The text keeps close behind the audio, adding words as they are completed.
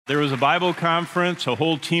There was a Bible conference. A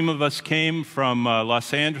whole team of us came from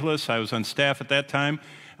Los Angeles. I was on staff at that time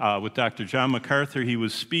with Dr. John MacArthur. He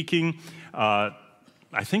was speaking, I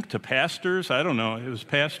think, to pastors. I don't know. It was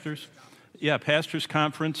pastors. Yeah, pastors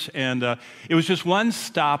conference. And it was just one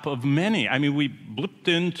stop of many. I mean, we blipped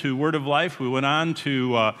into Word of Life. We went on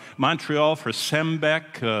to Montreal for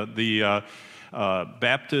SEMBEC, the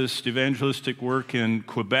Baptist evangelistic work in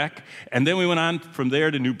Quebec. And then we went on from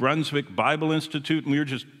there to New Brunswick Bible Institute, and we were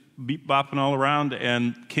just beep-bopping all around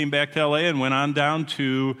and came back to L.A. and went on down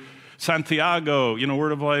to Santiago,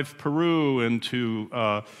 Word of Life, Peru, and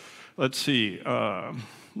to,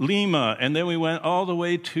 Lima. And then we went all the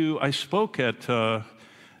way to, I spoke at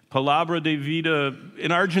Palabra de Vida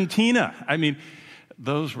in Argentina. I mean,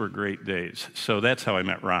 those were great days. So that's how I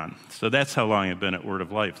met Ron. So that's how long I've been at Word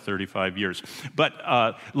of Life, 35 years. But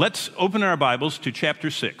let's open our Bibles to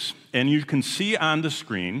chapter 6. And you can see on the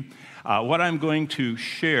screen what I'm going to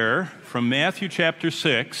share from Matthew chapter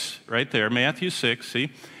 6, right there, Matthew 6,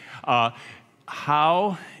 see?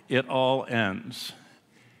 How it all ends.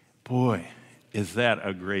 Boy, is that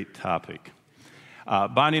a great topic.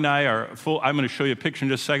 Bonnie and I are I'm going to show you a picture in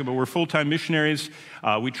just a second, but we're full-time missionaries.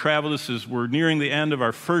 We travel. We're nearing the end of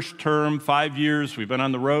our first term, 5 years. We've been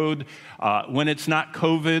on the road. When it's not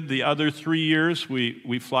COVID, the other 3 years,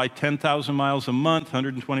 we fly 10,000 miles a month,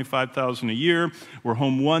 125,000 a year. We're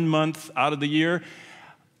home 1 month out of the year.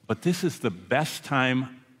 But this is the best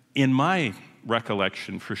time, in my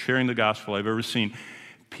recollection, for sharing the gospel I've ever seen.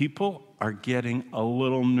 People are getting a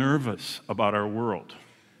little nervous about our world.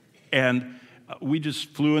 And we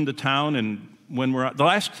just flew into town, and the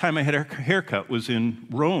last time I had a haircut was in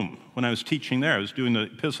Rome when I was teaching there. I was doing the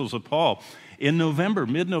epistles of Paul in November,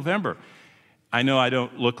 mid-November. I know I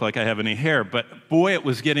don't look like I have any hair, but boy, it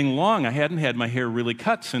was getting long. I hadn't had my hair really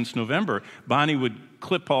cut since November. Bonnie would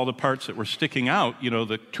clip all the parts that were sticking out,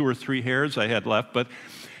 the 2 or 3 hairs I had left, but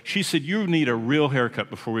she said, you need a real haircut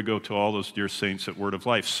before we go to all those dear saints at Word of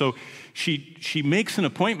Life. So she makes an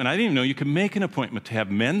appointment. I didn't even know you could make an appointment to have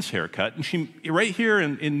men's haircut. And she, right here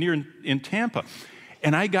in Tampa.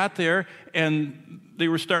 And I got there, and they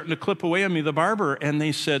were starting to clip away on me, the barber, and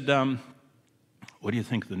they said, what do you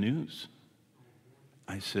think of the news?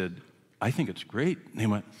 I said, I think it's great. And they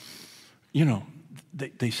went,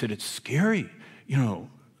 they said, it's scary.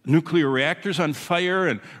 Nuclear reactors on fire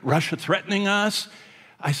and Russia threatening us.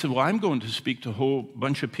 I said, well, I'm going to speak to a whole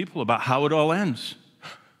bunch of people about how it all ends.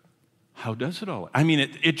 How does it all end? I mean,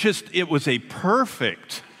 it was a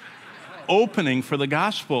perfect opening for the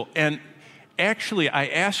gospel. And actually, I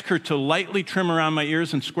asked her to lightly trim around my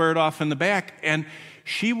ears and square it off in the back, and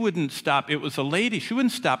she wouldn't stop. It was a lady. She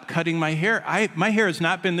wouldn't stop cutting my hair. My hair has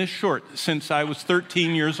not been this short since I was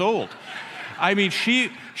 13 years old. I mean,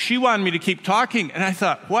 she wanted me to keep talking, and I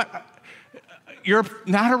thought, what? You're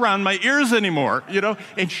not around my ears anymore,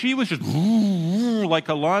 And she was just like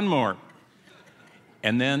a lawnmower.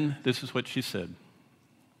 And then this is what she said.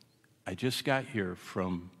 I just got here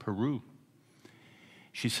from Peru.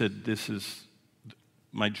 She said, this is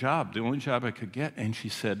my job, the only job I could get. And she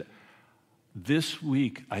said, this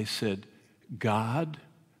week, I said, God,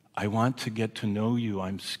 I want to get to know you.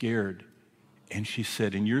 I'm scared. And she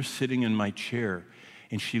said, and you're sitting in my chair.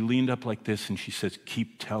 And she leaned up like this, and she says,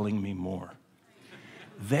 keep telling me more.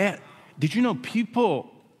 Did you know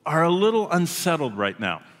people are a little unsettled right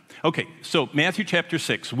now? Okay, so Matthew chapter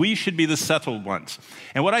 6, we should be the settled ones.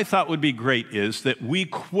 And what I thought would be great is that we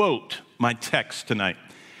quote my text tonight.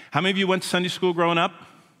 How many of you went to Sunday school growing up?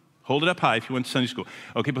 Hold it up high if you went to Sunday school.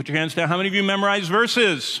 Okay, put your hands down. How many of you memorized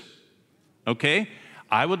verses? Okay,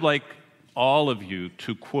 I would like all of you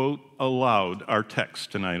to quote aloud our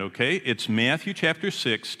text tonight, okay? It's Matthew chapter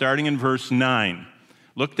 6, starting in verse 9.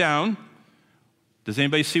 Look down. Does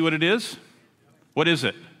anybody see what it is? What is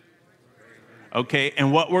it? Okay,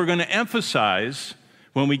 and what we're going to emphasize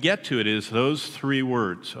when we get to it is those 3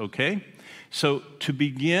 words, okay? So to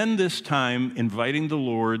begin this time inviting the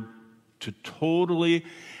Lord to totally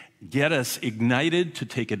get us ignited to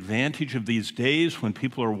take advantage of these days when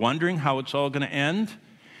people are wondering how it's all going to end,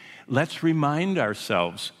 let's remind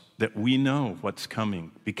ourselves that we know what's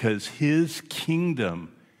coming because His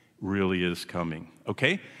kingdom really is coming,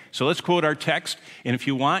 okay? So let's quote our text, and if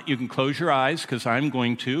you want, you can close your eyes, because I'm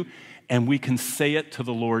going to, and we can say it to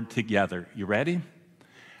the Lord together. You ready?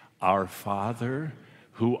 Our Father,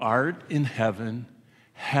 who art in heaven,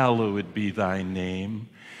 hallowed be thy name.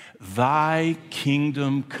 Thy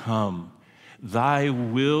kingdom come, thy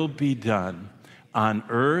will be done, on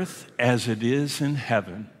earth as it is in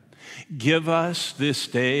heaven. Give us this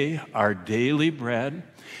day our daily bread,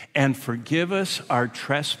 and forgive us our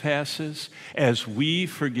trespasses as we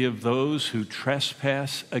forgive those who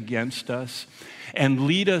trespass against us. And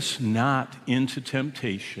lead us not into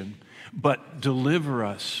temptation, but deliver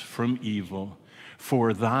us from evil.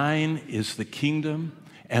 For thine is the kingdom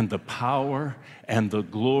and the power and the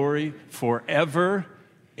glory forever.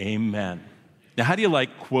 Amen. Now, how do you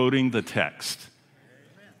like quoting the text?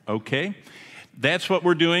 Okay, that's what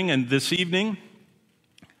we're doing. And this evening,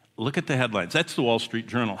 look at the headlines. That's the Wall Street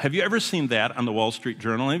Journal. Have you ever seen that on the Wall Street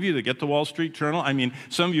Journal? Any of you that get the Wall Street Journal? I mean,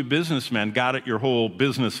 some of you businessmen got it your whole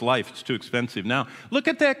business life. It's too expensive now. Look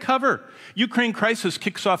at that cover. Ukraine crisis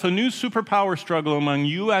kicks off a new superpower struggle among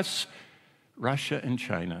U.S., Russia, and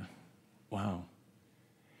China. Wow.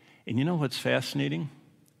 And you know what's fascinating?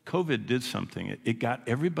 COVID did something. It got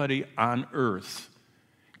everybody on earth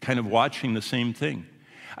kind of watching the same thing.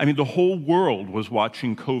 I mean, the whole world was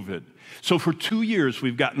watching COVID. So for 2 years,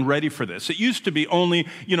 we've gotten ready for this. It used to be only,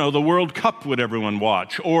 the World Cup would everyone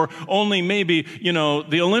watch, or only maybe,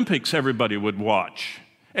 the Olympics everybody would watch.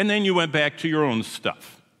 And then you went back to your own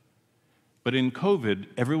stuff. But in COVID,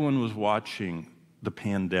 everyone was watching the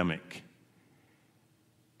pandemic.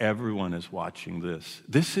 Everyone is watching this.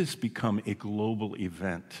 This has become a global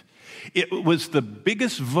event. It was the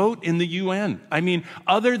biggest vote in the UN. I mean,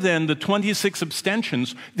 other than the 26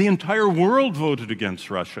 abstentions, the entire world voted against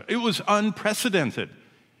Russia. It was unprecedented.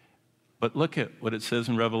 But look at what it says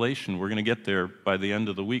in Revelation. We're going to get there by the end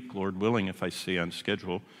of the week, Lord willing, if I stay on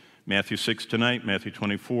schedule. Matthew 6 tonight, Matthew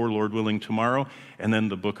 24, Lord willing, tomorrow, and then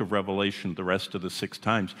the book of Revelation, the rest of the 6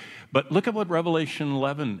 times. But look at what Revelation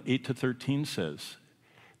 11, 8-13 says.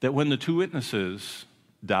 That when the 2 witnesses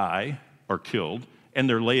die or killed, and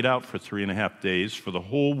they're laid out for 3.5 days for the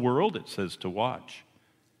whole world, it says, to watch.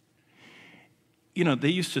 They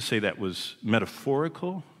used to say that was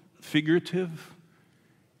metaphorical, figurative.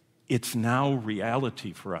 It's now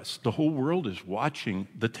reality for us. The whole world is watching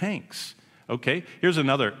the tanks. Okay, here's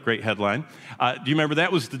another great headline. Do you remember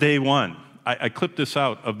that was the day one? I clipped this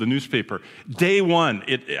out of the newspaper. Day one,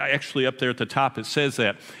 actually up there at the top, it says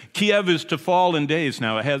that. Kiev is to fall in days.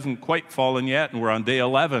 Now, it hasn't quite fallen yet, and we're on day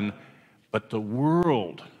 11, but the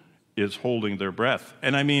world is holding their breath.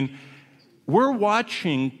 And I mean, we're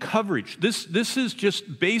watching coverage. This is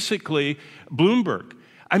just basically Bloomberg.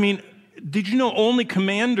 I mean, did you know only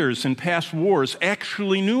commanders in past wars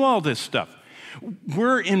actually knew all this stuff?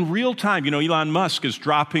 We're in real time. Elon Musk is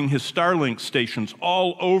dropping his Starlink stations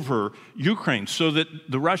all over Ukraine so that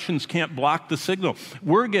the Russians can't block the signal.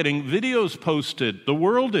 We're getting videos posted. The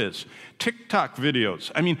world is. TikTok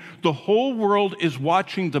videos. I mean, the whole world is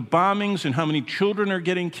watching the bombings and how many children are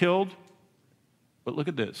getting killed. But look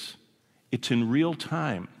at this. It's in real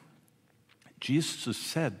time. Jesus has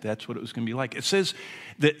said that's what it was going to be like. It says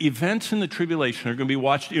that events in the tribulation are going to be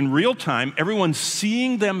watched in real time. Everyone's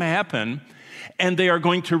seeing them happen. And they are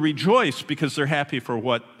going to rejoice because they're happy for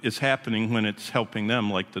what is happening when it's helping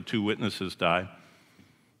them, like the 2 witnesses die.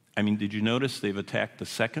 I mean, did you notice they've attacked the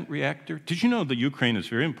second reactor? Did you know that Ukraine is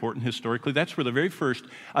very important historically? That's where the very first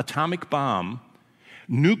atomic bomb,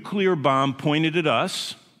 nuclear bomb pointed at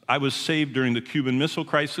us. I was saved during the Cuban Missile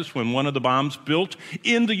Crisis when one of the bombs built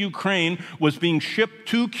in the Ukraine was being shipped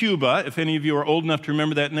to Cuba, if any of you are old enough to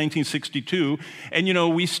remember that, in 1962.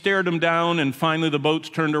 And, we stared them down, and finally the boats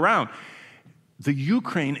turned around. The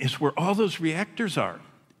Ukraine is where all those reactors are.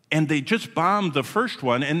 And they just bombed the first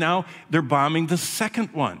one, and now they're bombing the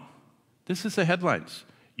second one. This is the headlines.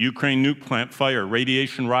 Ukraine nuke plant fire,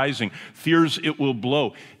 radiation rising, fears it will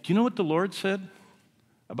blow. Do you know what the Lord said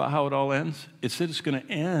about how it all ends? It said it's going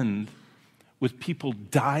to end with people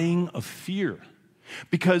dying of fear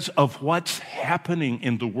because of what's happening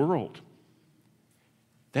in the world.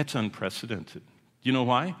 That's unprecedented. Do you know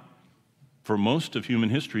why? For most of human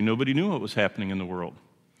history, nobody knew what was happening in the world.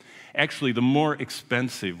 Actually, the more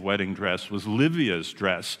expensive wedding dress was Livia's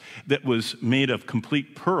dress that was made of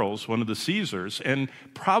complete pearls, one of the Caesars, and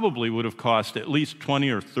probably would have cost at least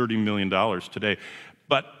 $20 or $30 million today.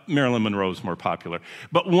 But Marilyn Monroe is more popular.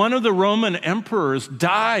 But one of the Roman emperors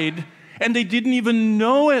died, and they didn't even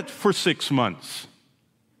know it for 6 months.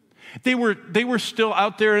 They were still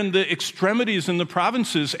out there in the extremities in the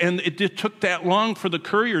provinces, and it took that long for the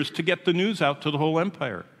couriers to get the news out to the whole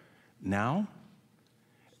empire. Now,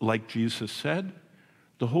 like Jesus said,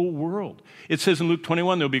 the whole world. It says in Luke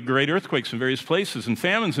 21, there'll be great earthquakes in various places, and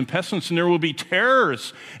famines and pestilence, and there will be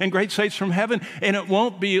terrors and great sights from heaven, and it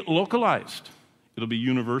won't be localized. It'll be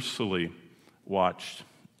universally watched.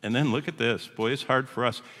 And then look at this. Boy, it's hard for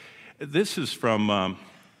us. This is from...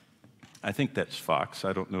 I think that's Fox.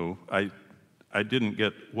 I don't know. I didn't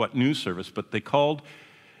get what news service, but they called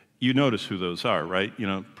You notice who those are, right? You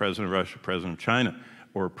know, President of Russia, President of China,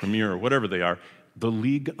 or Premier, or whatever they are. The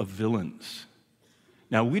League of Villains.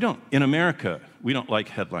 Now, in America, we don't like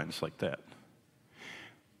headlines like that.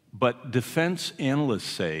 But defense analysts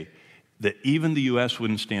say that even the U.S.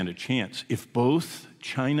 wouldn't stand a chance if both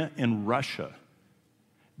China and Russia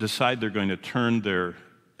decide they're going to turn their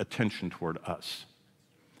attention toward us.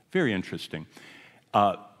 Very interesting.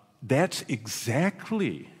 That's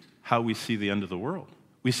exactly how we see the end of the world.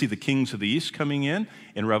 We see the kings of the East coming in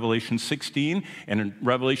Revelation 16, and in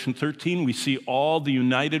Revelation 13, we see all the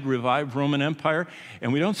united, revived Roman Empire,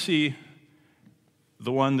 and we don't see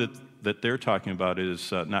the one that they're talking about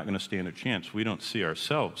is not going to stand a chance. We don't see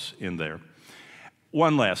ourselves in there.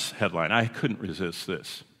 One last headline. I couldn't resist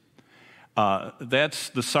this. That's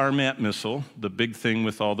the Sarmat missile, the big thing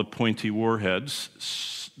with all the pointy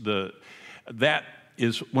warheads. That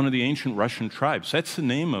is one of the ancient Russian tribes. That's the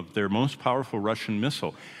name of their most powerful Russian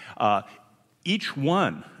missile. Each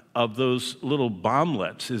one of those little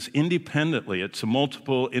bomblets is independently, it's a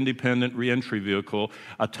multiple independent reentry vehicle,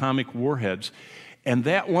 atomic warheads. And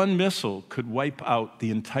that one missile could wipe out the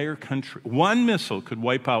entire country. One missile could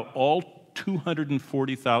wipe out all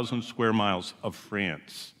 240,000 square miles of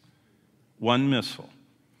France. One missile,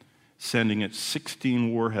 sending its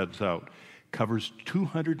 16 warheads out, covers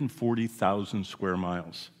 240,000 square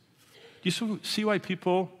miles. Do you see why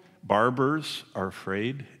barbers are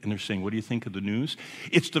afraid? And they're saying, what do you think of the news?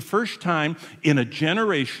 It's the first time in a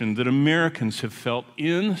generation that Americans have felt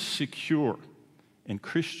insecure. And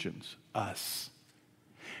Christians, us,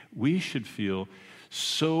 we should feel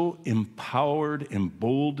so empowered,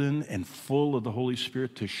 emboldened, and full of the Holy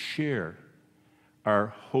Spirit to share our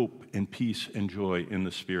hope and peace and joy in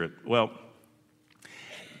the Spirit. Well,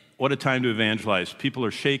 what a time to evangelize. People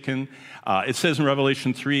are shaken. It says in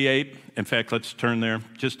Revelation 3:8, in fact, let's turn there.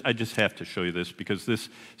 I just have to show you this because this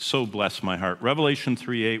so blessed my heart. Revelation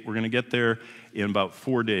 3:8, we're going to get there in about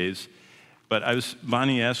 4 days. But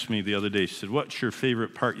Bonnie asked me the other day, she said, what's your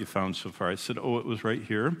favorite part you found so far? I said, it was right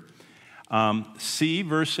here. See,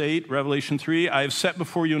 verse 8, Revelation 3, I have set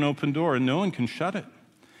before you an open door, and no one can shut it.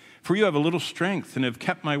 For you have a little strength and have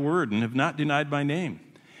kept my word and have not denied my name.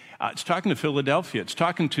 It's talking to Philadelphia. It's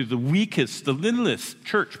talking to the weakest, the littlest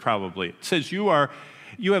church probably. It says you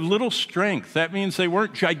have little strength. That means they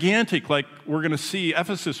weren't gigantic like we're going to see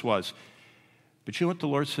Ephesus was. But you know what the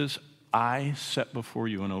Lord says? I set before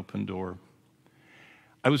you an open door.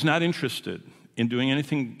 I was not interested in doing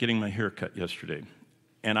anything getting my hair cut yesterday.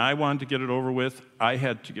 And I wanted to get it over with. I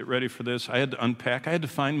had to get ready for this. I had to unpack. I had to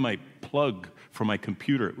find my plug for my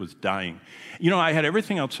computer. It was dying. You know, I had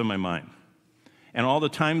everything else on my mind. And all the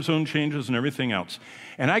time zone changes and everything else.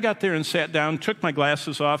 And I got there and sat down, took my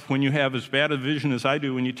glasses off. When you have as bad a vision as I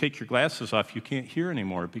do, when you take your glasses off, you can't hear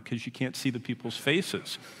anymore because you can't see the people's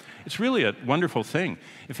faces. It's really a wonderful thing.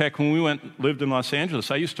 In fact, when we lived in Los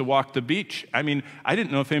Angeles, I used to walk the beach. I mean, I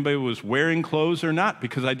didn't know if anybody was wearing clothes or not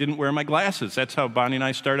because I didn't wear my glasses. That's how Bonnie and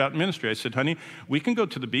I started out in ministry. I said, honey, we can go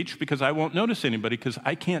to the beach because I won't notice anybody because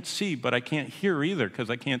I can't see, but I can't hear either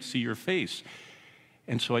because I can't see your face.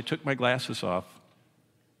 And so I took my glasses off.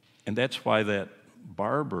 And that's why that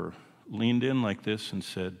barber leaned in like this and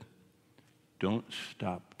said, don't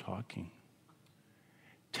stop talking.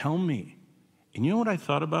 Tell me. And you know what I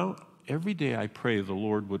thought about? Every day I pray the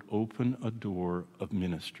Lord would open a door of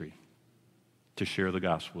ministry to share the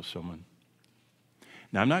gospel with someone.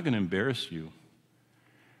 Now, I'm not going to embarrass you,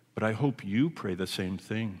 but I hope you pray the same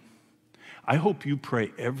thing. I hope you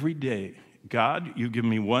pray every day, God, you give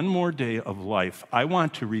me one more day of life. I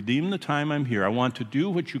want to redeem the time I'm here. I want to do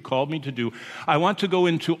what you called me to do. I want to go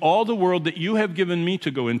into all the world that you have given me to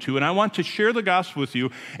go into, and I want to share the gospel with you,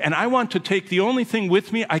 and I want to take the only thing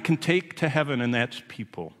with me I can take to heaven, and that's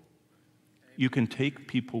people. You can take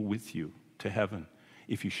people with you to heaven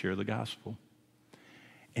if you share the gospel.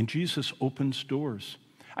 And Jesus opens doors.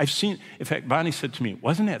 In fact, Bonnie said to me,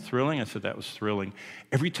 wasn't that thrilling? I said, that was thrilling.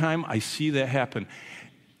 Every time I see that happen,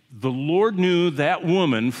 the Lord knew that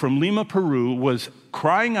woman from Lima, Peru was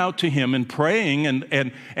crying out to him and praying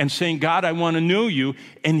and saying, God, I want to know you.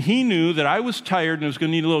 And he knew that I was tired and was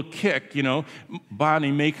going to need a little kick,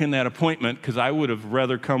 Bonnie making that appointment, because I would have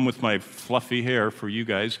rather come with my fluffy hair for you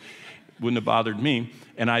guys. Wouldn't have bothered me.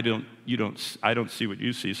 And I don't see what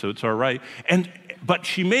you see, so it's all right. But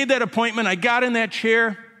she made that appointment. I got in that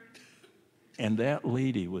chair, and that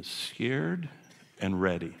lady was scared and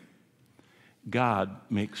ready. God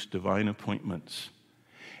makes divine appointments.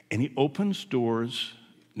 And he opens doors,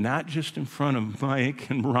 not just in front of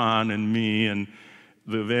Mike and Ron and me and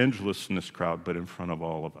the evangelists in this crowd, but in front of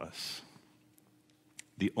all of us.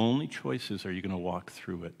 The only choice is, are you going to walk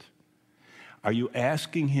through it? Are you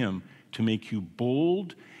asking him to make you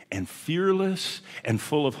bold and fearless and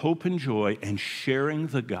full of hope and joy and sharing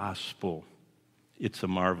the gospel? It's a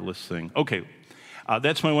marvelous thing. Okay,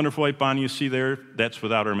 that's my wonderful wife, Bonnie, you see there. That's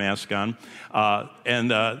without her mask on.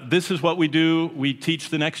 This is what we do. We teach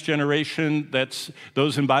the next generation. That's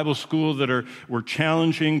those in Bible school that we're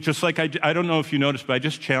challenging. Just like I don't know if you noticed, but I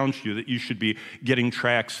just challenged you that you should be getting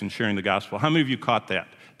tracts and sharing the gospel. How many of you caught that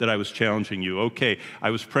I was challenging you? Okay,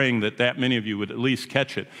 I was praying that many of you would at least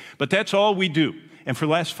catch it. But that's all we do. And for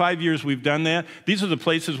the last 5 years, we've done that. These are the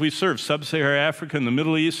places we serve: Sub-Saharan Africa and the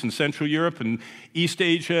Middle East and Central Europe and East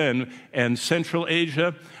Asia and Central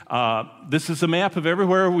Asia. This is a map of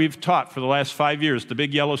everywhere we've taught for the last 5 years. The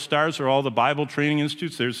big yellow stars are all the Bible training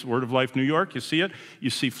institutes. There's Word of Life New York. You see it.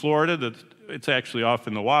 You see Florida. It's actually off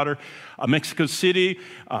in the water. Mexico City,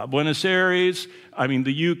 Buenos Aires,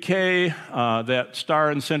 the UK. That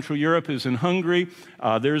star in Central Europe is in Hungary.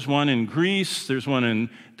 There's one in Greece. There's one in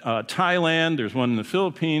Thailand. There's one in the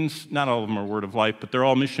Philippines. Not all of them are Word of Life, but they're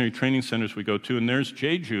all missionary training centers we go to. And there's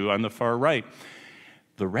Jeju on the far right.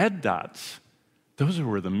 The red dots, those are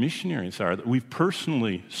where the missionaries are that we've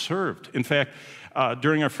personally served. In fact,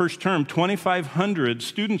 during our first term, 2,500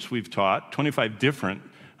 students we've taught, 100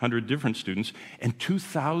 different students, and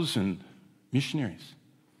 2,000 missionaries.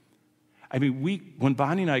 When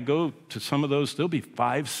Bonnie and I go to some of those, there'll be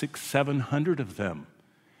 500, 600, 700 of them.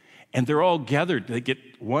 And they're all gathered. They get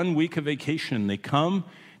 1 week of vacation. They come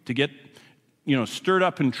to get, stirred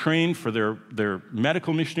up and trained for their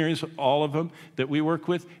medical missionaries, all of them that we work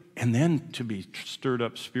with, and then to be stirred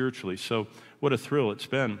up spiritually. So what a thrill it's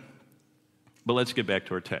been. But let's get back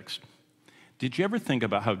to our text. Did you ever think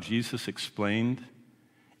about how Jesus explained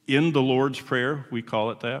in the Lord's Prayer, we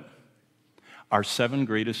call it that, our 7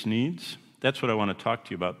 greatest needs? That's what I want to talk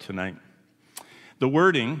to you about tonight. The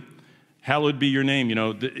wording, hallowed be your name,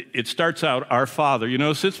 it starts out, our Father. You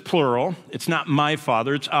notice it's plural. It's not my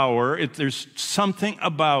Father, it's our. There's something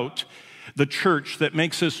about the church that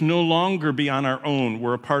makes us no longer be on our own.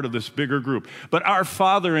 We're a part of this bigger group. But our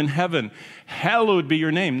Father in heaven, hallowed be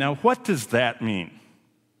your name. Now, what does that mean?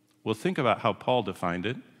 Well, think about how Paul defined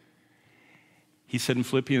it. He said in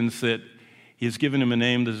Philippians that he has given him a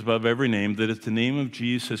name that is above every name, that at the name of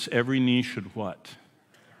Jesus, every knee should what?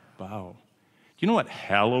 Bow. Do you know what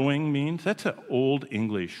hallowing means? That's an old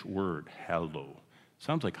English word, hallow.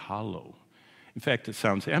 Sounds like hollow. In fact, it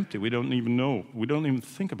sounds empty. We don't even know. We don't even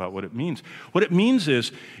think about what it means. What it means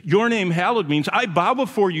is, your name hallowed means I bow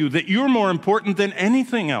before you, that you're more important than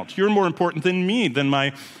anything else. You're more important than me, than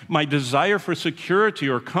my desire for security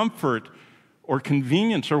or comfort or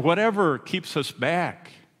convenience or whatever keeps us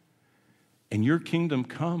back. And your kingdom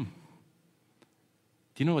come.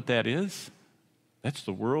 Do you know what that is? That's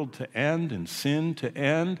the world to end and sin to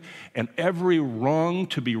end and every wrong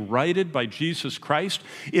to be righted by Jesus Christ.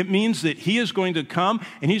 It means that he is going to come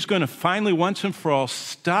and he's going to finally once and for all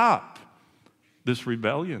stop this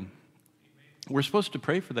rebellion. We're supposed to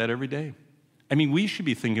pray for that every day. We should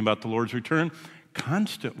be thinking about the Lord's return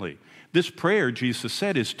constantly. This prayer, Jesus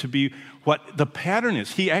said, is to be what the pattern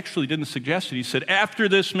is. He actually didn't suggest it. He said, after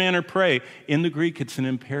this manner pray. In the Greek, it's an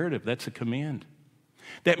imperative. That's a command.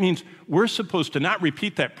 That means we're supposed to not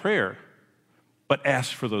repeat that prayer, but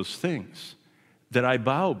ask for those things. That I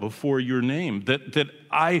bow before your name, that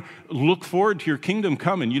I look forward to your kingdom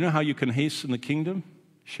coming. You know how you can hasten the kingdom?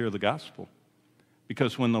 Share the gospel.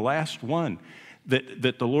 Because when the last one,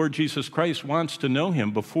 that the Lord Jesus Christ wants to know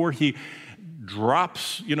him before he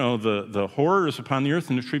drops, the horrors upon the earth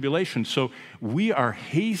in the tribulation. So we are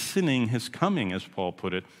hastening his coming, as Paul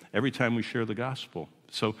put it, every time we share the gospel.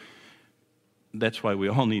 So that's why we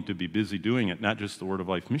all need to be busy doing it, not just the Word of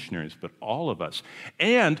Life missionaries, but all of us.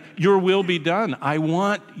 And your will be done. I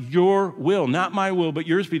want your will, not my will, but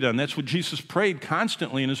yours be done. That's what Jesus prayed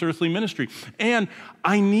constantly in his earthly ministry. And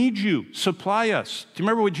I need you. Supply us. Do you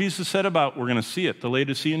remember what Jesus said about, we're going to see it, the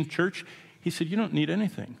Laodicean church? He said, you don't need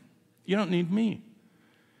anything. You don't need me.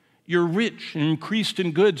 You're rich and increased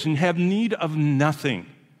in goods and have need of nothing.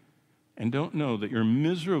 And don't know that you're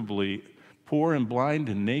miserably poor and blind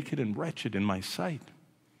and naked and wretched in my sight.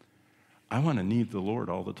 I want to need the Lord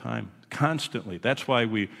all the time, constantly. That's why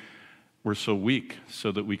we're so weak,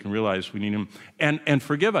 so that we can realize we need him. And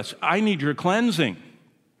forgive us. I need your cleansing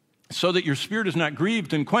so that your spirit is not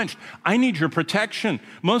grieved and quenched. I need your protection.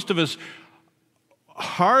 Most of us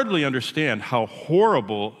hardly understand how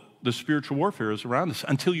horrible the spiritual warfare is around us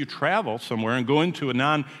until you travel somewhere and go into a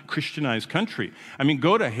non-Christianized country.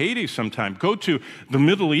 Go to Haiti sometime. Go to the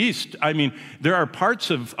Middle East. There are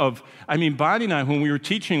parts of Bonnie and I, when we were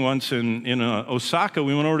teaching once in Osaka,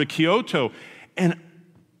 we went over to Kyoto, and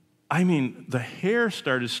I mean, the hair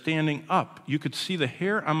started standing up. You could see the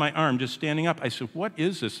hair on my arm just standing up. I said, what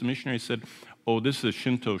is this? The missionary said, oh, this is a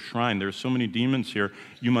Shinto shrine. There are so many demons here.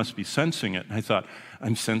 You must be sensing it. And I thought,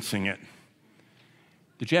 I'm sensing it.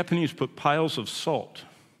 The Japanese put piles of salt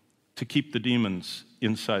to keep the demons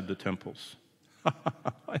inside the temples.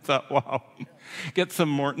 I thought, wow, get some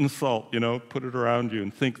Morton salt, put it around you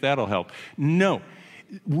and think that'll help. No,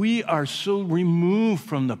 we are so removed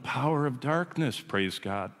from the power of darkness, praise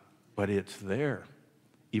God, but it's there,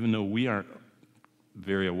 even though we aren't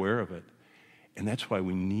very aware of it. And that's why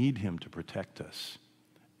we need him to protect us,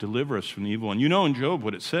 deliver us from the evil one. You know in Job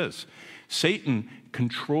what it says. Satan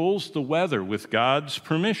controls the weather with God's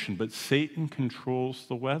permission, but Satan controls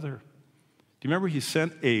the weather. Do you remember he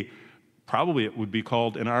sent probably it would be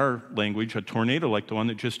called in our language, a tornado like the one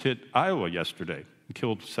that just hit Iowa yesterday and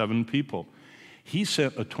killed 7 people. He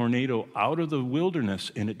sent a tornado out of the wilderness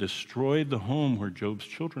and it destroyed the home where Job's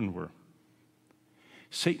children were.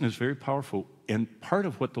 Satan is very powerful, and part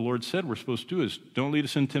of what the Lord said we're supposed to do is don't lead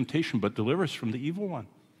us in temptation, but deliver us from the evil one.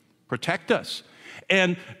 Protect us.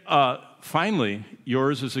 And finally,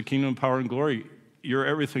 yours is the kingdom, power, and glory. You're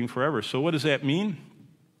everything forever. So what does that mean?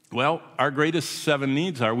 Well, our greatest 7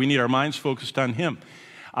 needs are we need our minds focused on him.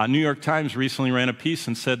 New York Times recently ran a piece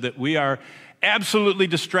and said that we are absolutely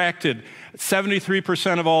distracted.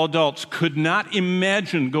 73% of all adults could not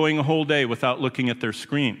imagine going a whole day without looking at their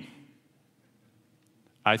screen.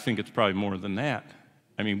 I think it's probably more than that.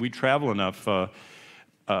 I mean, we travel enough.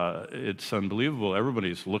 It's unbelievable.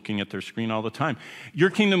 Everybody's looking at their screen all the time.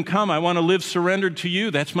 Your kingdom come. I want to live surrendered to you.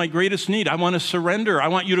 That's my greatest need. I want to surrender. I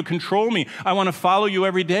want you to control me. I want to follow you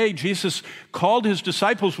every day. Jesus called his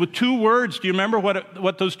disciples with 2 words. Do you remember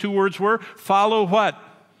what those 2 words were? Follow what?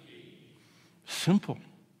 Simple.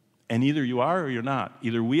 And either you are or you're not.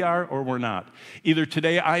 Either we are or we're not. Either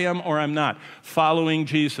today I am or I'm not. Following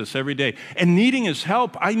Jesus every day. And needing his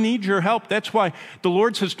help. I need your help. That's why the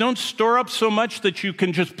Lord says, don't store up so much that you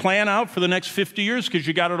can just plan out for the next 50 years because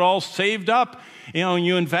you got it all saved up, and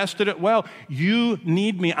you invested it well. You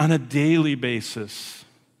need me on a daily basis.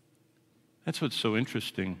 That's what's so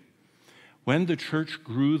interesting. When the church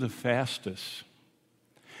grew the fastest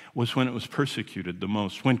was when it was persecuted the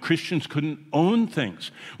most, when Christians couldn't own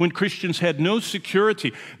things, when Christians had no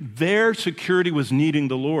security. Their security was needing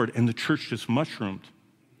the Lord, and the church just mushroomed.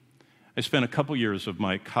 I spent a couple years of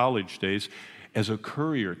my college days as a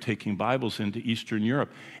courier taking Bibles into Eastern Europe.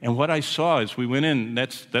 And what I saw as we went in,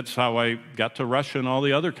 that's how I got to Russia and all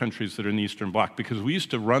the other countries that are in the Eastern Bloc, because we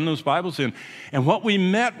used to run those Bibles in. And what we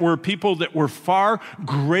met were people that were far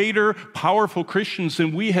greater, powerful Christians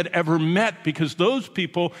than we had ever met, because those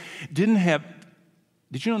people didn't have...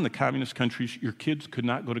 Did you know in the communist countries, your kids could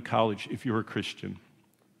not go to college if you were a Christian?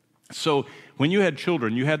 So when you had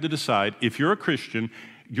children, you had to decide, if you're a Christian,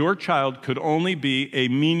 your child could only be a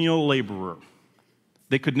menial laborer.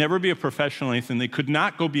 They could never be a professional anything. They could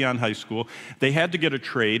not go beyond high school. They had to get a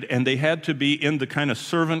trade, and they had to be in the kind of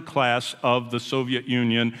servant class of the Soviet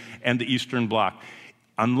Union and the Eastern Bloc,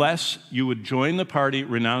 unless you would join the party,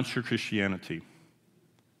 renounce your Christianity.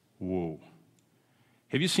 Whoa.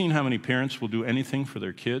 Have you seen how many parents will do anything for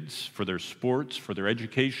their kids, for their sports, for their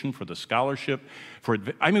education, for the scholarship?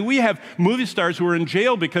 We have movie stars who are in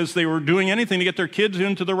jail because they were doing anything to get their kids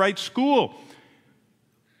into the right school.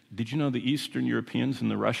 Did you know the Eastern Europeans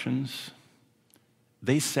and the Russians,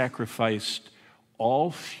 they sacrificed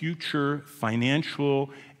all future financial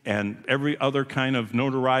and every other kind of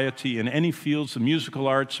notoriety in any fields, the musical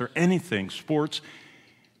arts or anything, sports,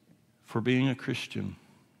 for being a Christian.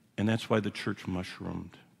 And that's why the church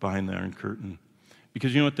mushroomed behind the Iron Curtain.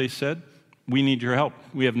 Because you know what they said? We need your help.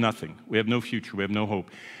 We have nothing. We have no future. We have no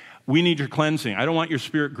hope. We need your cleansing. I don't want your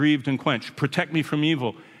spirit grieved and quenched. Protect me from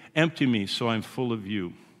evil. Empty me so I'm full of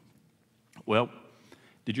you. Well,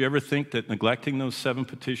 did you ever think that neglecting those 7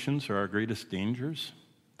 petitions are our greatest dangers?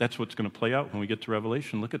 That's what's going to play out when we get to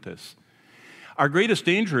Revelation. Look at this. Our greatest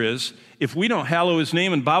danger is if we don't hallow his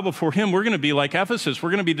name and bow before him, we're going to be like Ephesus. We're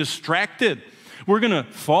going to be distracted. We're going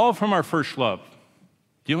to fall from our first love.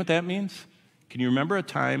 Do you know what that means? Can you remember a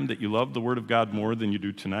time that you loved the Word of God more than you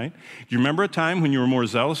do tonight? Do you remember a time when you were more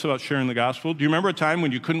zealous about sharing the gospel? Do you remember a time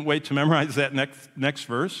when you couldn't wait to memorize that next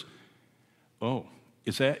verse? Oh,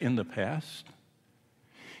 is that in the past?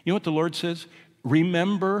 You know what the Lord says?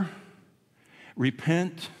 Remember,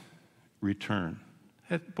 repent, return.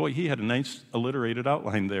 Boy, he had a nice alliterated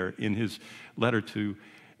outline there in his letter to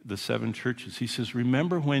the 7 churches. He says,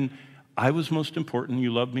 remember when I was most important,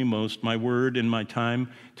 you loved me most, my word and my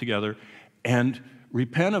time together, and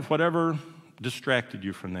repent of whatever distracted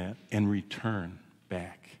you from that and return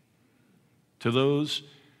back to those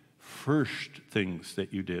first things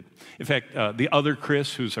that you did. In fact, the other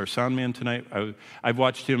Chris, who's our sound man tonight, I've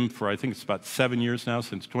watched him for, I think it's about 7 years now,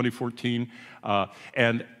 since 2014,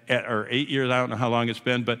 or 8 years, I don't know how long it's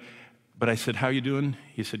been, but I said, how you doing?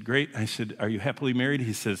 He said, great. I said, are you happily married?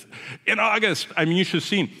 He says, in August. I mean, you should have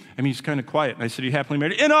seen. I mean, he's kind of quiet. And I said, are you happily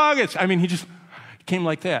married? In August. I mean, he just came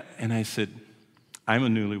like that. And I said, I'm a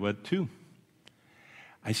newlywed too.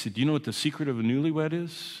 I said, do you know what the secret of a newlywed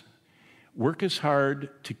is? Work as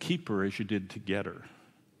hard to keep her as you did to get her. Do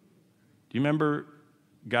you remember,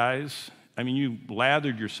 guys? I mean, you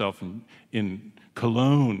lathered yourself in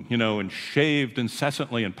cologne, and shaved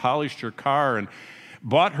incessantly and polished your car and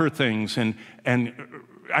bought her things and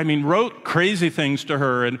I mean, wrote crazy things to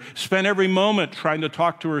her and spent every moment trying to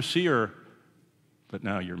talk to her, see her. But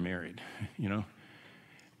now you're married,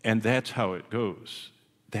 And that's how it goes.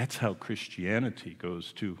 That's how Christianity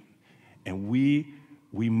goes too. And we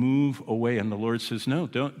move away, and the Lord says, no,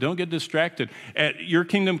 don't get distracted. Your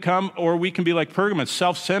kingdom come, or we can be like Pergamos,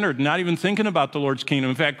 self-centered, not even thinking about the Lord's kingdom.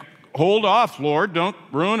 In fact, hold off, Lord, don't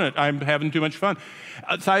ruin it. I'm having too much fun.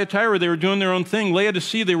 Thyatira, they were doing their own thing.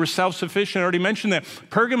 Laodicea, they were self-sufficient. I already mentioned that.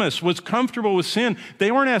 Pergamos was comfortable with sin.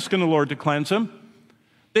 They weren't asking the Lord to cleanse them.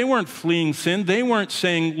 They weren't fleeing sin. They weren't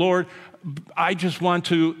saying, Lord, I just want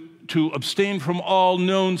to abstain from all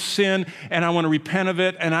known sin, and I want to repent of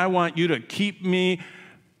it, and I want you to keep me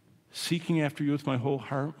seeking after you with my whole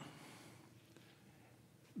heart.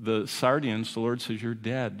 The Sardians, the Lord says, you're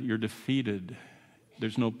dead, you're defeated,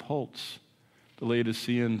 there's no pulse. The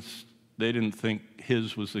Laodiceans, they didn't think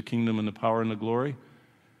his was the kingdom and the power and the glory.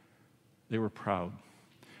 They were proud.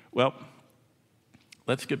 Well,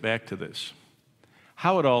 let's get back to this.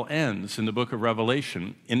 How it all ends in the book of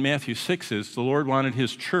Revelation in Matthew 6 is the Lord wanted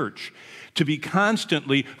his church to be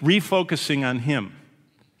constantly refocusing on him.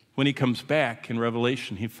 When he comes back in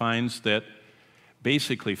Revelation, he finds that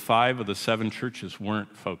basically 5 of the 7 churches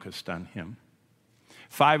weren't focused on him.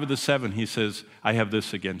 5 of the 7, he says, I have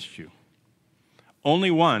this against you.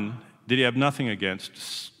 Only one did he have nothing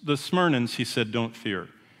against. The Smyrnans, he said, don't fear.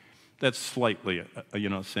 That's slightly,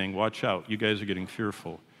 saying, watch out, you guys are getting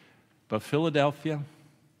fearful. But Philadelphia,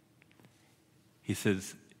 he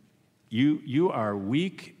says, you are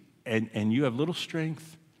weak and you have little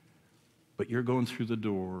strength, but you're going through the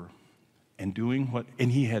door and doing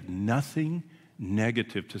and he had nothing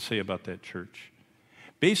negative to say about that church.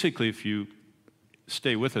 Basically, if you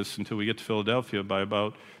stay with us until we get to Philadelphia by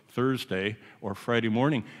about Thursday or Friday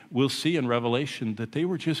morning, we'll see in Revelation that they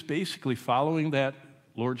were just basically following that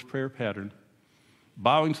Lord's Prayer pattern,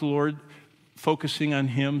 bowing to the Lord, focusing on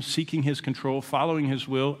him, seeking his control, following his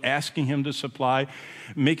will, asking him to supply,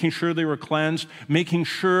 making sure they were cleansed, making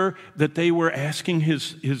sure that they were asking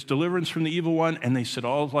his deliverance from the evil one, and they said,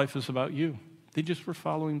 all of life is about you. They just were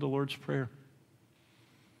following the Lord's Prayer.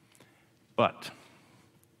 But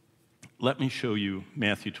let me show you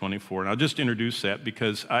Matthew 24, and I'll just introduce that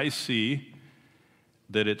because I see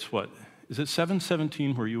that it's what? Is it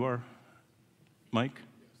 7:17 where you are, Mike?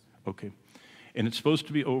 Okay. And it's supposed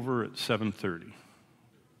to be over at 7:30.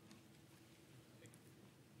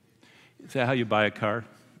 Is that how you buy a car?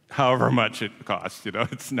 However much it costs,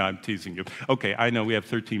 It's not, I'm teasing you. Okay, I know we have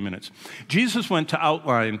 13 minutes. Jesus went to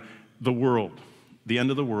outline the world, the end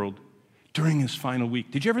of the world, during his final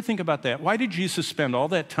week. Did you ever think about that? Why did Jesus spend all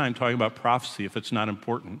that time talking about prophecy if it's not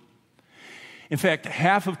important? In fact,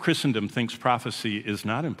 half of Christendom thinks prophecy is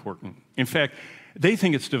not important. In fact, they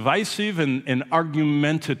think it's divisive and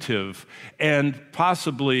argumentative and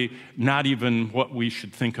possibly not even what we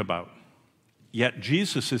should think about. Yet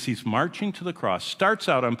Jesus, as he's marching to the cross, starts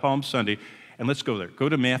out on Palm Sunday, and let's go there. Go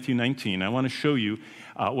to Matthew 19. I want to show you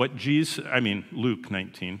Luke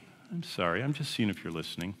 19. I'm sorry, I'm just seeing if you're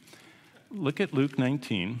listening. Look at Luke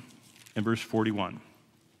 19 and verse 41.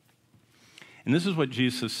 And this is what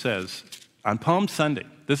Jesus says on Palm Sunday.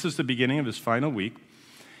 This is the beginning of his final week.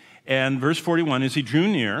 And verse 41, as he drew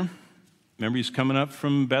near, remember he's coming up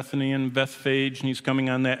from Bethany and Bethphage, and he's coming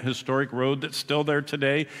on that historic road that's still there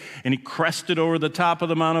today, and he crested over the top of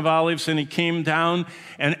the Mount of Olives, and he came down,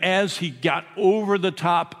 and as he got over the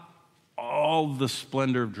top, all the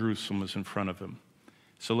splendor of Jerusalem was in front of him.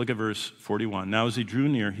 So look at verse 41. Now as he drew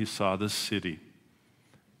near, he saw the city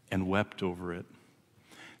and wept over it,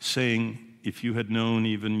 saying, if you had known,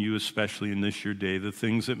 even you especially in this your day, the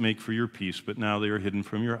things that make for your peace, but now they are hidden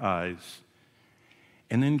from your eyes.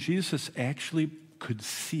 And then Jesus actually could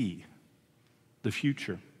see the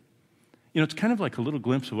future. It's kind of like a little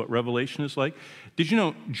glimpse of what Revelation is like. Did you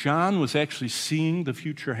know John was actually seeing the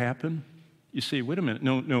future happen? You say, wait a minute,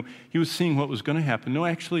 no, he was seeing what was going to happen. No,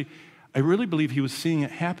 actually, I really believe he was seeing it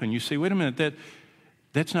happen. You say, wait a minute,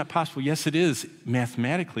 That's not possible. Yes, it is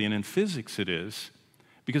mathematically, and in physics it is,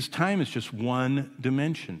 because time is just one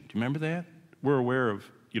dimension. Do you remember that? We're aware of,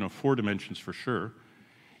 4 dimensions for sure.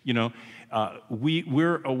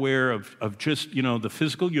 We're aware of just, the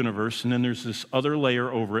physical universe, and then there's this other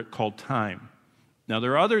layer over it called time. Now,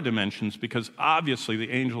 there are other dimensions because obviously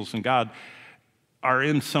the angels and God are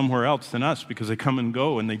in somewhere else than us because they come and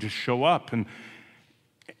go and they just show up. And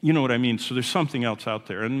you know what I mean? So there's something else out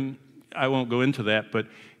there. And I won't go into that, but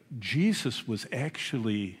Jesus was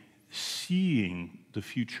actually seeing the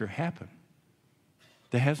future happen.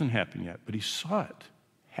 That hasn't happened yet, but he saw it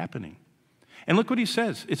happening. And look what he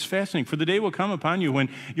says. It's fascinating. For the day will come upon you when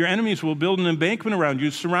your enemies will build an embankment around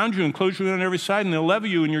you, surround you, and close you in on every side, and they'll levy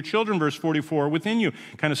you and your children, verse 44, within you.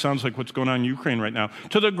 Kind of sounds like what's going on in Ukraine right now.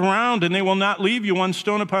 To the ground, and they will not leave you one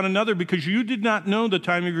stone upon another, because you did not know the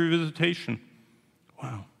time of your visitation.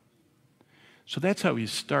 Wow. So that's how he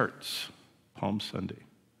starts Palm Sunday,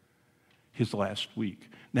 his last week.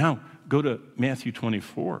 Now, go to Matthew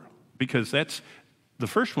 24, because the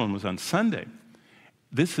first one was on Sunday.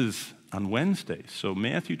 This is on Wednesday. So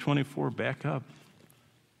Matthew 24, back up.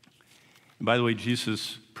 And by the way,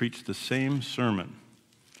 Jesus preached the same sermon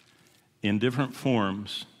in different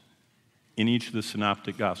forms in each of the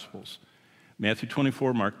synoptic gospels. Matthew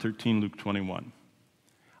 24, Mark 13, Luke 21.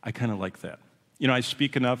 I kind of like that. I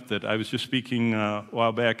speak enough that I was just speaking a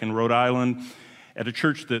while back in Rhode Island at a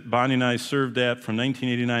church that Bonnie and I served at from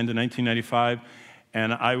 1989 to 1995.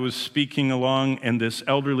 And I was speaking along, and this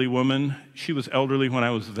elderly woman, she was elderly when I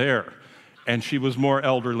was there, and she was more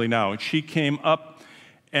elderly now. And she came up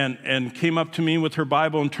and came up to me with her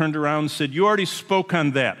Bible and turned around and said, "You already spoke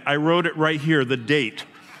on that. I wrote it right here, the date.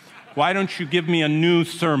 Why don't you give me a new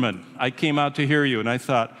sermon? I came out to hear you." And I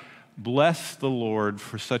thought, bless the Lord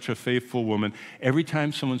for such a faithful woman. Every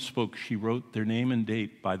time someone spoke, she wrote their name and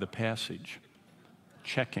date by the passage,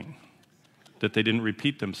 checking that they didn't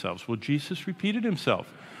repeat themselves. Well, Jesus repeated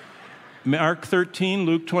himself. Mark 13,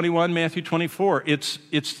 Luke 21, Matthew 24. It's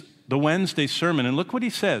the Wednesday sermon. And look what he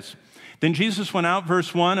says. Then Jesus went out,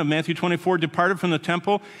 verse 1 of Matthew 24, departed from the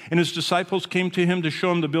temple, and his disciples came to him to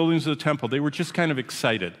show him the buildings of the temple. They were just kind of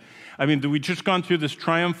excited. I mean, we just gone through this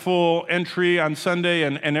triumphal entry on Sunday,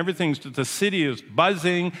 and the city is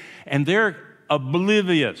buzzing, and they're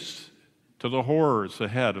oblivious to the horrors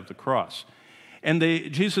ahead of the cross. And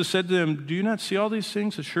Jesus said to them, "Do you not see all these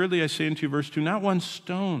things? Assuredly I say unto you," verse 2, "not one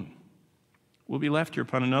stone will be left here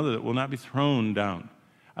upon another that will not be thrown down."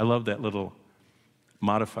 I love that little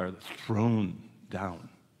modifier, that's thrown down.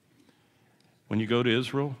 When you go to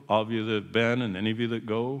Israel, all of you that have been and any of you that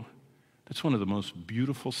go, that's one of the most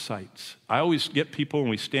beautiful sights. I always get people, and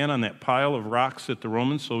we stand on that pile of rocks that the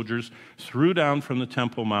Roman soldiers threw down from the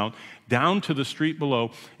Temple Mount, down to the street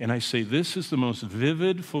below, and I say, this is the most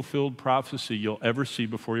vivid, fulfilled prophecy you'll ever see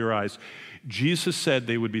before your eyes. Jesus said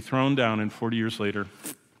they would be thrown down, and 40 years later,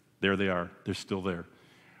 there they are. They're still there,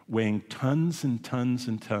 weighing tons and tons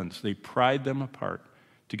and tons. They pried them apart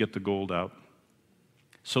to get the gold out.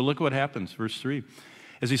 So look what happens, verse 3.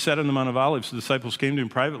 As he sat on the Mount of Olives, the disciples came to him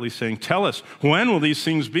privately, saying, "Tell us, when will these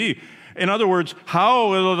things be?" In other words,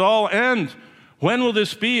 how will it all end? When will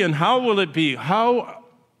this be, and how will it be? How?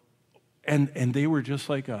 And they were just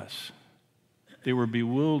like us. They were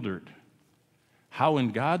bewildered. How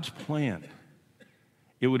in God's plan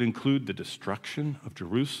it would include the destruction of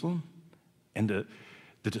Jerusalem and the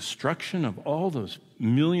destruction of all those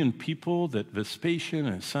million people that Vespasian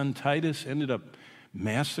and his son Titus ended up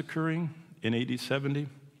massacring in AD 70.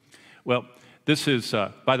 Well, this is,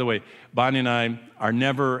 by the way, Bonnie and I are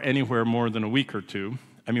never anywhere more than a week or two.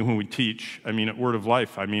 I mean, when we teach, at Word of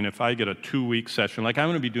Life, if I get a 2-week session, like I'm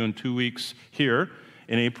going to be doing 2 weeks here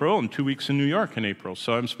in April and 2 weeks in New York in April.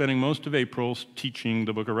 So I'm spending most of April teaching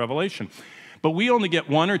the book of Revelation. But we only get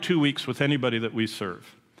 1 or 2 weeks with anybody that we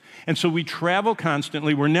serve. And so we travel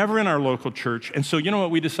constantly. We're never in our local church. And so you know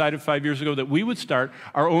what we decided 5 years ago? That we would start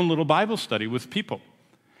our own little Bible study with people.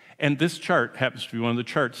 And this chart happens to be one of the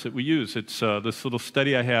charts that we use. It's this little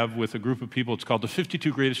study I have with a group of people. It's called The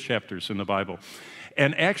 52 Greatest Chapters in the Bible.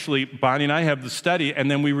 And actually, Bonnie and I have the study,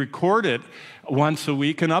 and then we record it once a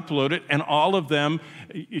week and upload it, and all of them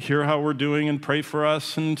hear how we're doing and pray for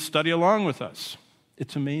us and study along with us.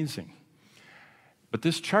 It's amazing. But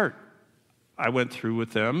this chart I went through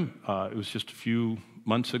with them. It was just a few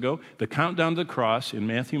months ago. The countdown to the cross in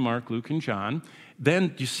Matthew, Mark, Luke, and John.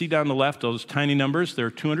 Then you see down the left those tiny numbers. There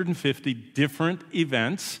are 250 different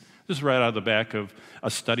events. This is right out of the back of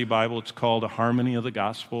a study Bible. It's called A Harmony of the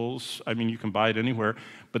Gospels. You can buy it anywhere.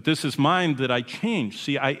 But this is mine that I changed.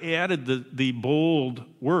 See, I added the bold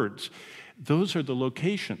words. those are the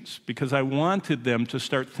locations, because I wanted them to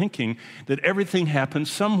start thinking that everything happens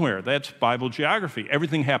somewhere. That's Bible geography.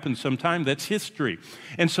 Everything happens sometime. That's history.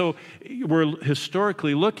 And so we're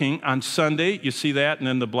historically looking on Sunday. You see that, and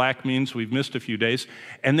then the black means we've missed a few days.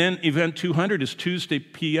 And then event 200 is Tuesday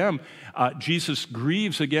p.m. Jesus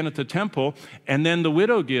grieves again at the temple, and then the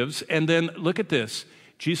widow gives. And then look at this.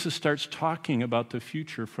 Jesus starts talking about the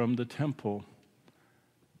future from the temple.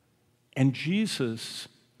 And Jesus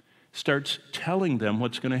starts telling them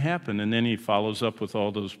what's going to happen. And then he follows up with all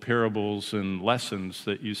those parables and lessons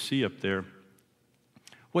that you see up there.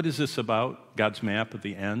 What is this about? God's map at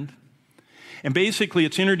the end. And basically,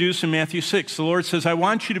 it's introduced in Matthew 6. The Lord says, I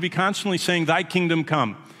want you to be constantly saying, thy kingdom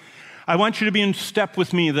come. I want you to be in step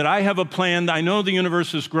with me, that I have a plan. I know the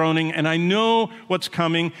universe is groaning, and I know what's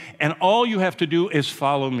coming, and all you have to do is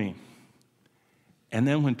follow me. And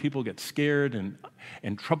then when people get scared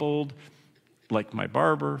and troubled, like my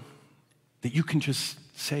barber, that you can just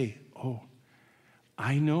say, oh,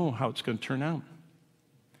 I know how it's going to turn out.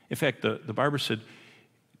 In fact, the barber said,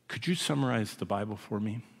 could you summarize the Bible for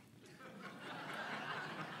me?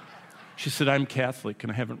 She said, I'm Catholic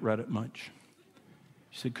and I haven't read it much.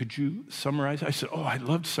 She said, could you summarize? I said, oh, I'd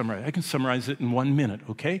love to summarize. I can summarize it in 1 minute,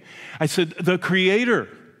 okay? I said, the creator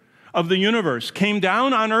of the universe came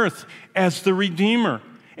down on earth as the Redeemer.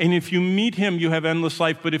 And if you meet him, you have endless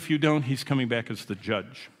life. But if you don't, he's coming back as the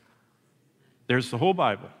judge. There's the whole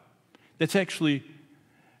Bible. That's actually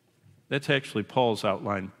Paul's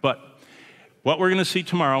outline. But what we're going to see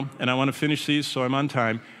tomorrow, and I want to finish these so I'm on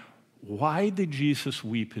time, why did Jesus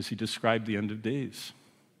weep as he described the end of days?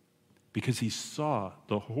 Because he saw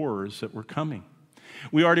the horrors that were coming.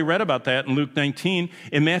 We already read about that in Luke 19.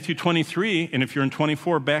 In Matthew 23, and if you're in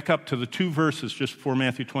 24, back up to the 2 verses just before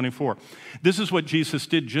Matthew 24. This is what Jesus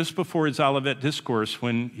did just before his Olivet Discourse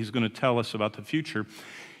when he's going to tell us about the future.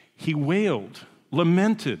 He wailed,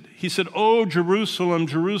 lamented. He said, "Oh, Jerusalem,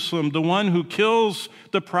 Jerusalem, the one who kills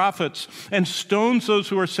the prophets and stones those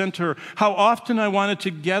who are sent to her. How often I wanted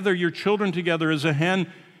to gather your children together as a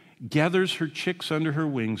hen gathers her chicks under her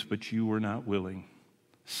wings, but you were not willing.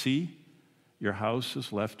 See, your house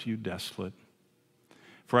is left to you desolate.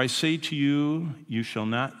 For I say to you, you shall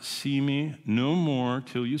not see me no more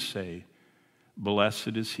till you say, blessed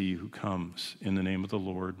is he who comes in the name of the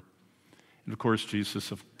Lord." And of course,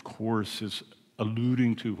 Jesus, is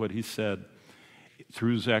alluding to what he said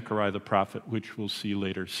through Zechariah the prophet, which we'll see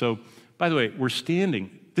later. So, by the way, we're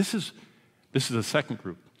standing. This is a second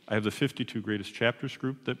group. I have the 52 Greatest Chapters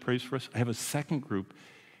group that prays for us. I have a second group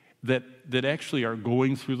that actually are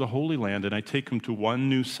going through the Holy Land, and I take them to one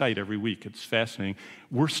new site every week. It's fascinating.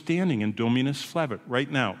 We're standing in Dominus Flevit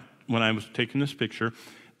right now. When I was taking this picture,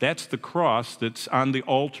 that's the cross that's on the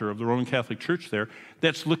altar of the Roman Catholic Church there.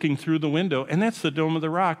 That's looking through the window, and that's the Dome of the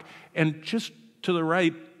Rock. And just to the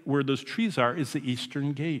right, where those trees are, is the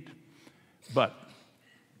Eastern Gate. But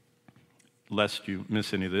lest you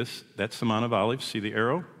miss any of this, that's the Mount of Olives. See the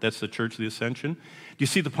arrow? That's the Church of the Ascension. Do you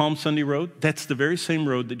see the Palm Sunday road? That's the very same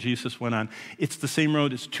road that Jesus went on. It's the same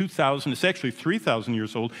road. It's 2,000. It's actually 3,000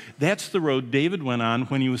 years old. That's the road David went on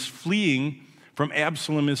when he was fleeing from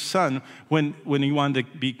Absalom, his son. When he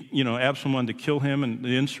wanted to be, Absalom wanted to kill him and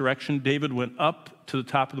the insurrection, David went up to the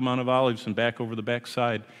top of the Mount of Olives and back over the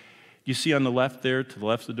backside. You see on the left there, to the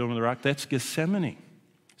left of the Dome of the Rock, that's Gethsemane.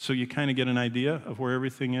 So you kind of get an idea of where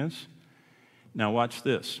everything is. Now watch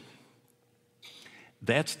this.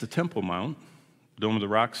 That's the Temple Mount, Dome of the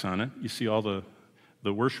Rock's on it. You see all the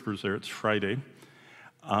worshipers there. It's Friday.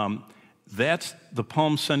 That's the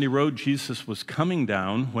Palm Sunday road Jesus was coming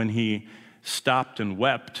down when he stopped and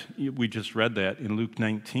wept. We just read that in Luke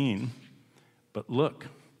 19. But look,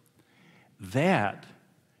 that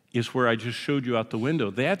is where I just showed you out the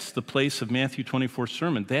window. That's the place of Matthew 24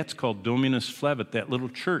 sermon. That's called Dominus Flevit, that little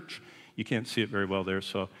church. You can't see it very well there,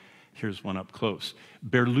 so here's one up close.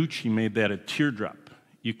 Berlucci made that a teardrop.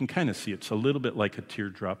 You can kind of see it's a little bit like a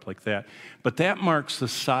teardrop like that. But that marks the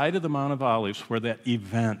side of the Mount of Olives where that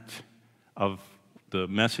event of the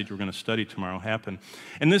message we're going to study tomorrow happened.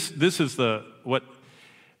 And this is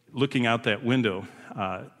looking out that window,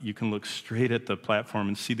 you can look straight at the platform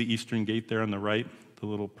and see the Eastern Gate there on the right, the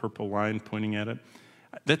little purple line pointing at it.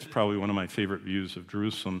 That's probably one of my favorite views of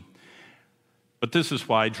Jerusalem. But this is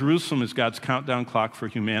why. Jerusalem is God's countdown clock for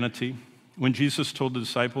humanity. When Jesus told the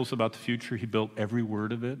disciples about the future, he built every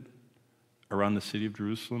word of it around the city of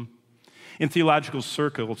Jerusalem. In theological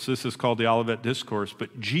circles, this is called the Olivet Discourse,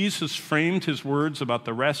 but Jesus framed his words about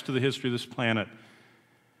the rest of the history of this planet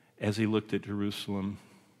as he looked at Jerusalem.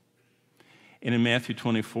 And in Matthew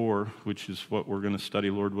 24, which is what we're going to study,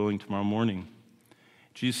 Lord willing, tomorrow morning,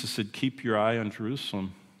 Jesus said, keep your eye on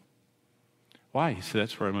Jerusalem. Why? He said,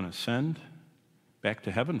 that's where I'm going to ascend back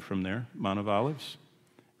to heaven from there, Mount of Olives.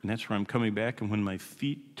 And that's where I'm coming back, and when my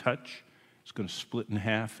feet touch, it's going to split in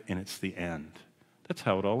half, and it's the end. That's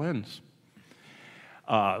how it all ends.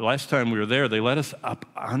 Last time we were there, they let us up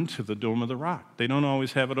onto the Dome of the Rock. They don't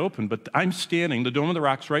always have it open, but I'm standing, the Dome of the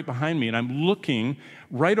Rock's right behind me, and I'm looking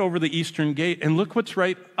right over the eastern gate, and look what's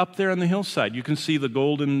right up there on the hillside. You can see the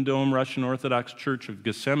Golden Dome Russian Orthodox Church of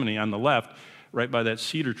Gethsemane on the left, right by that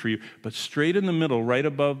cedar tree, but straight in the middle, right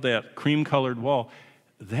above that cream-colored wall,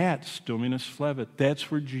 that's Dominus Flevit.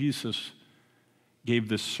 That's where Jesus gave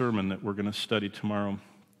this sermon that we're going to study tomorrow.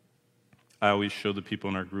 I always show the people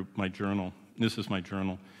in our group my journal. This is my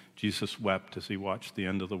journal. Jesus wept as he watched the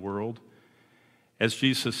end of the world. As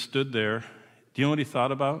Jesus stood there, do you know what he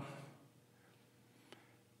thought about?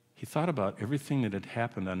 He thought about everything that had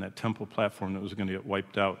happened on that temple platform that was going to get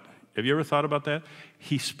wiped out. Have you ever thought about that?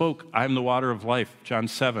 He spoke, I'm the water of life, John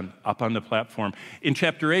 7, up on the platform. In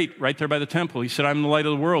chapter 8, right there by the temple, he said, I'm the light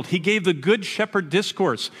of the world. He gave the Good Shepherd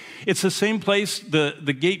discourse. It's the same place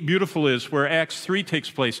the Gate Beautiful is, where Acts 3 takes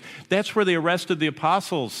place. That's where they arrested the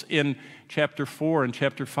apostles in chapter 4 and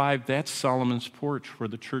chapter 5. That's Solomon's porch, where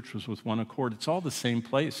the church was with one accord. It's all the same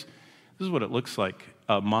place. This is what it looks like,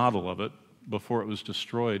 a model of it before it was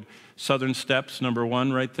destroyed. Southern Steps, number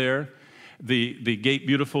 1 right there. The Gate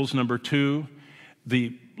Beautiful's number 2.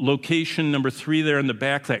 The location, number 3 there in the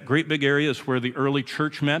back, that great big area is where the early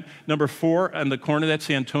church met. Number 4 on the corner, that's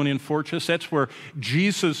the Antonian Fortress. That's where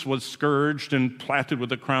Jesus was scourged and platted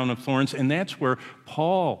with a crown of thorns. And that's where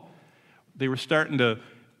Paul, they were starting to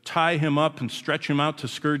tie him up and stretch him out to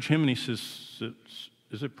scourge him. And he says,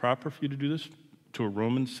 is it proper for you to do this to a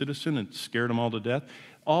Roman citizen? And scared them all to death.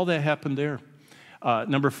 All that happened there.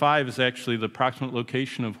 Number 5 is actually the approximate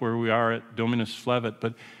location of where we are at Dominus Flevit.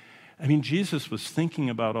 But, I mean, Jesus was thinking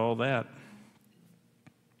about all that.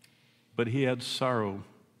 But he had sorrow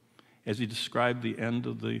as he described the end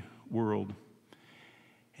of the world.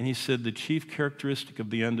 And he said the chief characteristic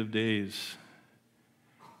of the end of days,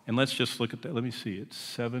 and let's just look at that. Let me see. It's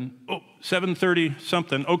 7:30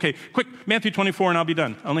 something. Okay, quick, Matthew 24 and I'll be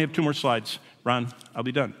done. I only have 2 more slides. Ron, I'll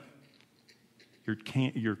be done.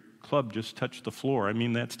 Your club just touched the floor. I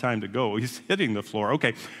mean, that's time to go. He's hitting the floor.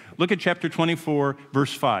 Okay, look at chapter 24,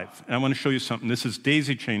 verse 5. And I want to show you something. This is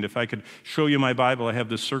daisy-chained. If I could show you my Bible, I have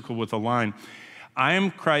this circle with a line. I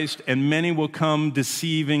am Christ, and many will come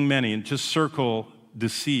deceiving many. And just circle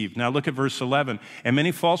deceive. Now look at verse 11. And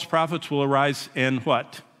many false prophets will arise and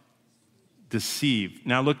what? Deceive.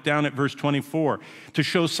 Now look down at verse 24. To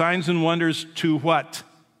show signs and wonders to what?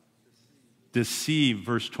 Deceive,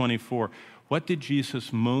 verse 24. What did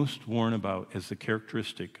Jesus most warn about as the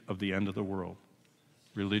characteristic of the end of the world?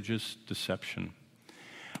 Religious deception.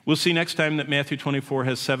 We'll see next time that Matthew 24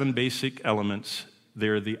 has 7 basic elements.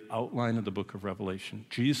 They're the outline of the book of Revelation.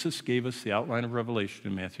 Jesus gave us the outline of Revelation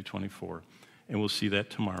in Matthew 24, and we'll see that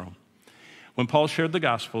tomorrow. When Paul shared the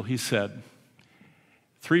gospel, he said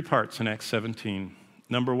 3 parts in Acts 17.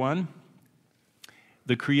 Number 1,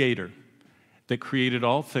 the Creator that created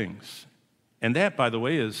all things. And that, by the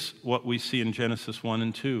way, is what we see in Genesis 1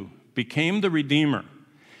 and 2. Became the Redeemer.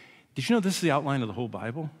 Did you know this is the outline of the whole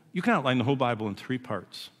Bible? You can outline the whole Bible in 3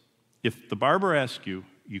 parts. If the barber asks you,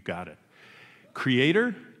 you got it.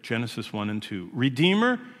 Creator, Genesis 1 and 2.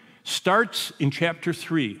 Redeemer starts in chapter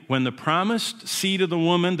 3, when the promised seed of the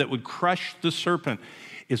woman that would crush the serpent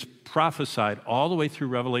is prophesied all the way through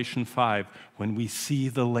Revelation 5, when we see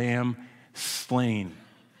the Lamb slain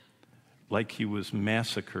like he was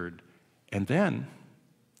massacred. And then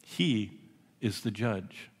he is the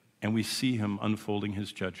judge, and we see him unfolding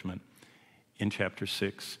his judgment in chapter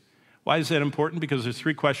 6. Why is that important? Because there's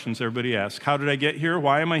 3 questions everybody asks. How did I get here?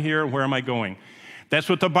 Why am I here? Where am I going? That's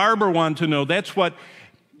what the barber wanted to know. That's what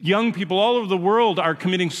young people all over the world are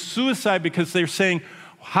committing suicide, because they're saying,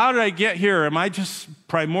 how did I get here? Am I just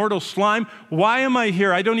primordial slime? Why am I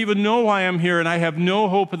here? I don't even know why I'm here, and I have no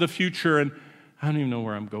hope of the future, and I don't even know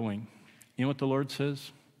where I'm going. You know what the Lord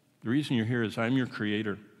says? The reason you're here is I'm your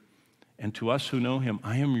Creator. And to us who know him,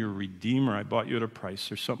 I am your Redeemer. I bought you at a price.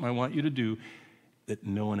 There's something I want you to do that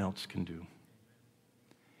no one else can do.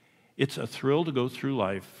 It's a thrill to go through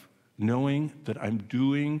life knowing that I'm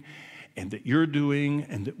doing and that you're doing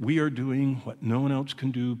and that we are doing what no one else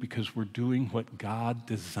can do, because we're doing what God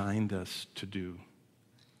designed us to do.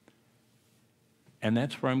 And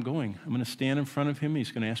that's where I'm going. I'm going to stand in front of him.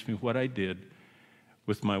 He's going to ask me what I did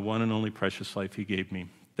with my one and only precious life he gave me.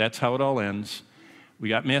 That's how it all ends. We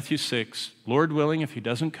got Matthew 6. Lord willing, if he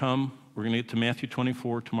doesn't come, we're going to get to Matthew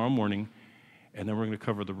 24 tomorrow morning, and then we're going to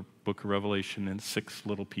cover the book of Revelation in 6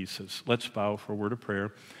 little pieces. Let's bow for a word of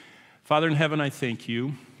prayer. Father in heaven, I thank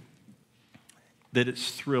you that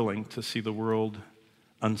it's thrilling to see the world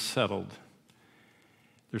unsettled.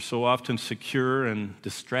 They're so often secure and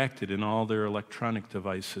distracted in all their electronic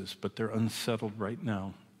devices, but they're unsettled right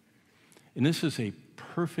now. And this is a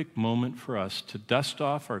perfect moment for us to dust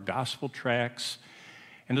off our gospel tracts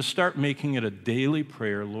and to start making it a daily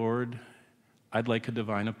prayer. Lord, I'd like a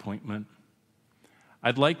divine appointment.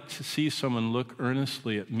 I'd like to see someone look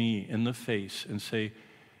earnestly at me in the face and say,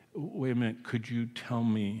 wait a minute, could you tell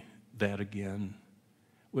me that again?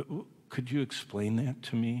 Could you explain that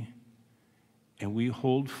to me? And we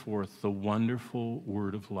hold forth the wonderful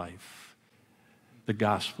word of life, the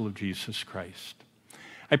gospel of Jesus Christ.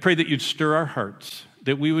 I pray that you'd stir our hearts,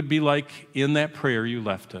 that we would be like in that prayer you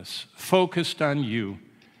left us, focused on you,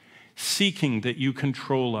 seeking that you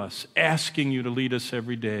control us, asking you to lead us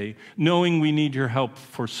every day, knowing we need your help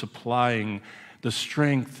for supplying the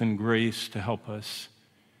strength and grace to help us.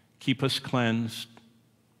 Keep us cleansed,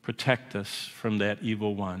 protect us from that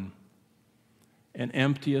evil one, and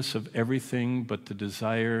empty us of everything but the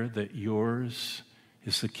desire that yours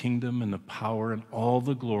is the kingdom and the power and all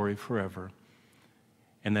the glory forever.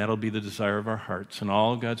 And that'll be the desire of our hearts. And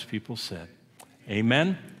all God's people said,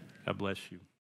 amen. God bless you.